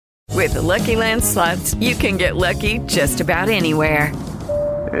With the Lucky Land Slots, you can get lucky just about anywhere.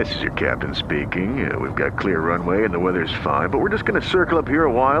 This is your captain speaking. We've got clear runway and the weather's fine, but we're just going to circle up here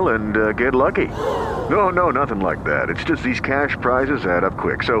a while and get lucky. No, nothing like that. It's just these cash prizes add up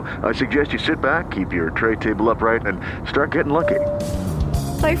quick. So I suggest you sit back, keep your tray table upright, and start getting lucky.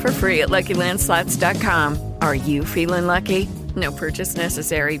 Play for free at LuckyLandSlots.com. Are you feeling lucky? No purchase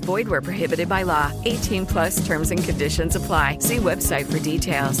necessary. Void where prohibited by law. 18 plus terms and conditions apply. See website for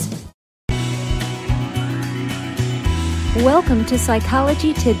details. Welcome to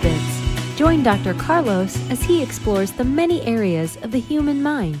Psychology Tidbits. Join Dr. Carlos as he explores the many areas of the human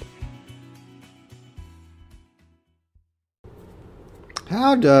mind.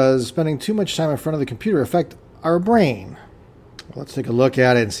 How does spending too much time in front of the computer affect our brain? Well, let's take a look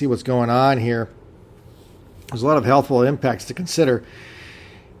at it and see what's going on here. There's a lot of healthful impacts to consider.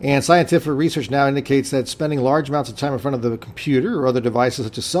 And scientific research now indicates that spending large amounts of time in front of the computer or other devices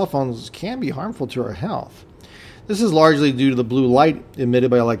such as cell phones can be harmful to our health. This is largely due to the blue light emitted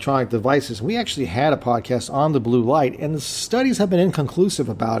by electronic devices. We actually had a podcast on the blue light, and the studies have been inconclusive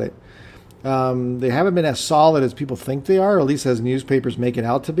about it. They haven't been as solid as people think they are, or at least as newspapers make it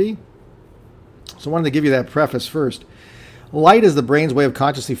out to be. So I wanted to give you that preface first. Light is the brain's way of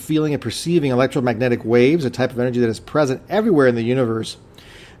consciously feeling and perceiving electromagnetic waves, a type of energy that is present everywhere in the universe.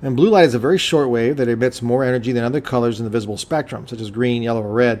 And blue light is a very short wave that emits more energy than other colors in the visible spectrum, such as green, yellow,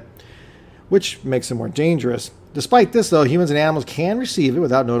 or red, which makes it more dangerous. Despite this, though, humans and animals can receive it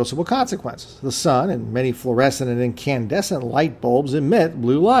without noticeable consequences. The sun and many fluorescent and incandescent light bulbs emit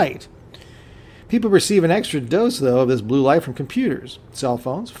blue light. People receive an extra dose, though, of this blue light from computers, cell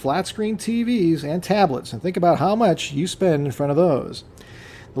phones, flat-screen TVs, and tablets. And think about how much you spend in front of those.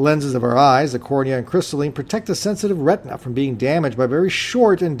 The lenses of our eyes, the cornea and crystalline, protect the sensitive retina from being damaged by very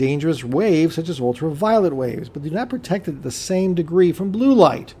short and dangerous waves such as ultraviolet waves, but do not protect it to the same degree from blue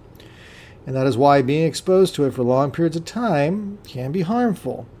light. And that is why being exposed to it for long periods of time can be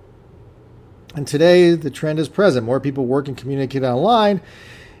harmful. And today, the trend is present. More people work and communicate online,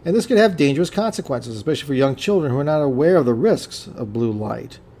 and this could have dangerous consequences, especially for young children who are not aware of the risks of blue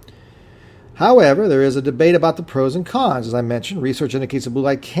light. However, there is a debate about the pros and cons. As I mentioned, research indicates that blue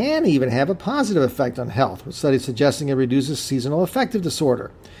light can even have a positive effect on health, with studies suggesting it reduces seasonal affective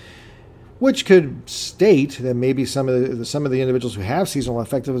disorder, which could state that maybe some of the individuals who have seasonal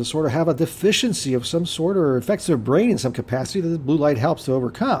affective disorder have a deficiency of some sort or affects their brain in some capacity that the blue light helps to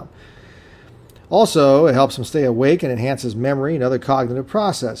overcome. Also, it helps them stay awake and enhances memory and other cognitive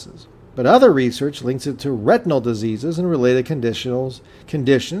processes. But other research links it to retinal diseases and related conditions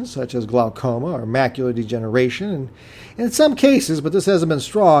such as glaucoma or macular degeneration, and in some cases, but this hasn't been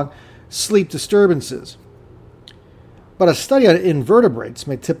strong, sleep disturbances. But a study on invertebrates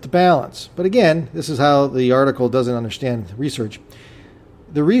may tip the balance. But again, this is how the article doesn't understand research.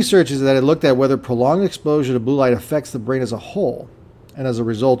 The research is that it looked at whether prolonged exposure to blue light affects the brain as a whole, and as a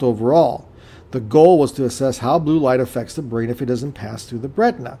result overall. The goal was to assess how blue light affects the brain if it doesn't pass through the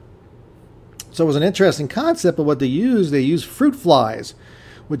retina. So it was an interesting concept, but what they used fruit flies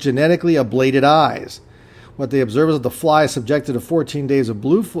with genetically ablated eyes. What they observed was that the flies subjected to 14 days of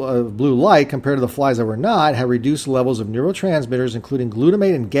blue light compared to the flies that were not had reduced levels of neurotransmitters, including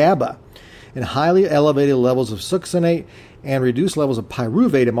glutamate and GABA, and highly elevated levels of succinate and reduced levels of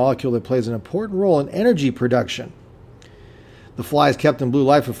pyruvate, a molecule that plays an important role in energy production. The flies kept in blue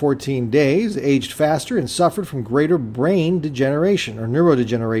light for 14 days, aged faster, and suffered from greater brain degeneration or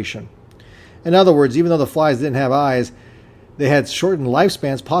neurodegeneration. In other words, even though the flies didn't have eyes, they had shortened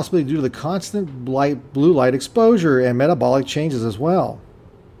lifespans, possibly due to the constant blue light exposure and metabolic changes as well.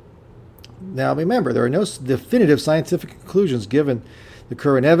 Now remember, there are no definitive scientific conclusions given the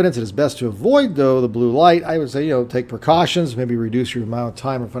current evidence. It is best to avoid, though, the blue light. I would say, take precautions, maybe reduce your amount of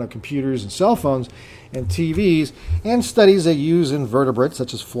time in front of computers and cell phones and TVs, and studies that use invertebrates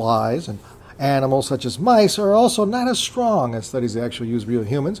such as flies and animals such as mice are also not as strong as studies that actually use real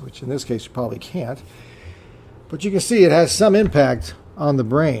humans, which in this case you probably can't. But you can see it has some impact on the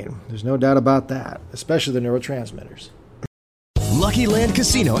brain. There's no doubt about that, especially the neurotransmitters. Lucky Land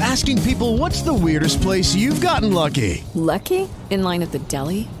Casino, asking people, what's the weirdest place you've gotten lucky? Lucky? In line at the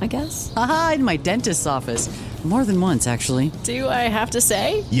deli, I guess? Aha, in my dentist's office. More than once, actually. Do I have to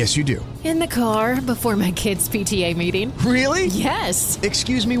say? Yes, you do. In the car before my kids' PTA meeting. Really? Yes.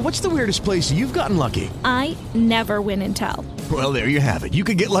 Excuse me, what's the weirdest place you've gotten lucky? I never win and tell. Well, there you have it. You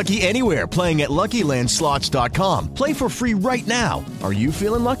can get lucky anywhere, playing at LuckyLandSlots.com. Play for free right now. Are you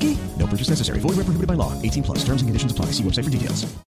feeling lucky? No purchase necessary. Void where prohibited by law. 18 plus. Terms and conditions apply. See website for details.